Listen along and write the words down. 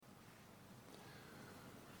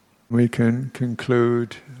We can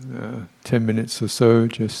conclude 10 minutes or so,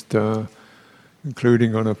 just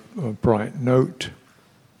concluding on a bright note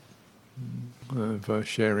of a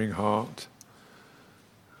sharing heart.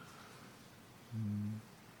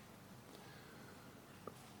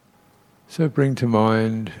 So bring to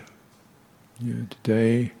mind,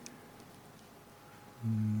 today,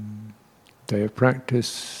 day of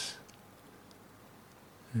practice,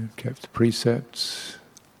 kept the precepts,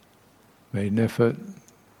 made an effort,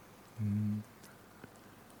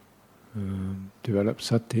 developed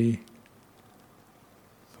sati,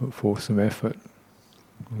 put forth some effort,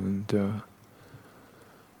 and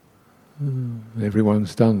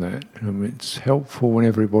everyone's done that. It's helpful when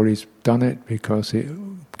everybody's done it because it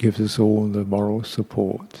gives us all the moral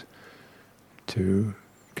support to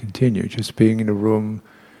continue. Just being in a room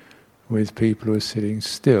with people who are sitting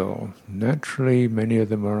still, naturally many of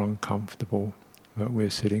them are uncomfortable, but we're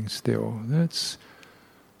sitting still. There's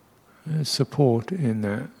support in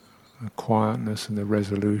that, the quietness and the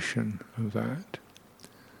resolution of that.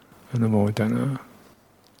 Anumodana.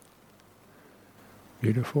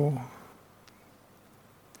 Beautiful.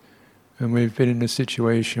 And we've been in a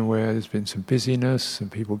situation where there's been some busyness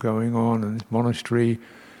and people going on, and this monastery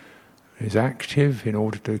is active in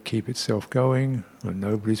order to keep itself going, and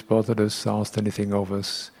nobody's bothered us, asked anything of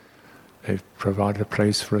us. They've provided a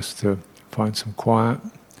place for us to find some quiet.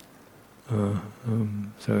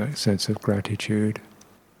 So that sense of gratitude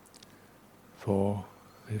for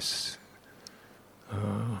this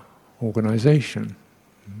organization,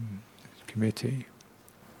 committee,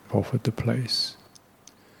 offered the place.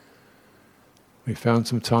 We found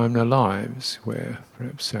some time in our lives where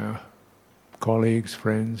perhaps our colleagues,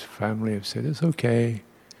 friends, family have said, it's okay,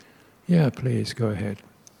 yeah, please, go ahead.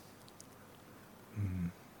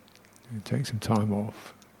 Take some time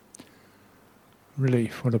off.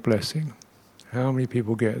 Relief, what a blessing. How many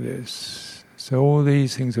people get this? So all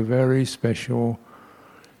these things are very special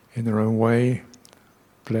in their own way,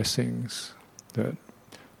 blessings that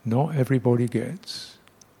not everybody gets.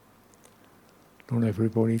 Not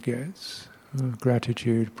everybody gets.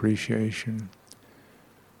 Gratitude, appreciation,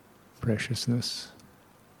 preciousness.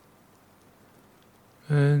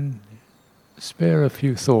 And spare a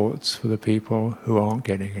few thoughts for the people who aren't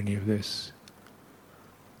getting any of this,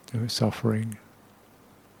 who are suffering,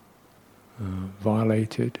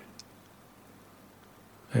 violated,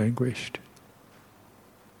 anguished.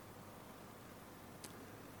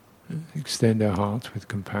 Extend our hearts with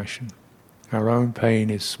compassion. Our own pain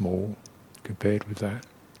is small compared with that.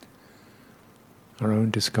 Our own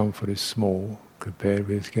discomfort is small compared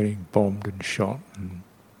with getting bombed and shot and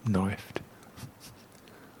knifed,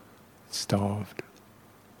 starved.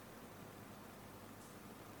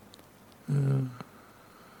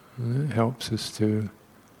 It helps us to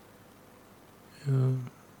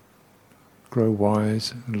grow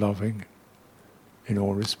wise and loving in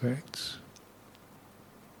all respects.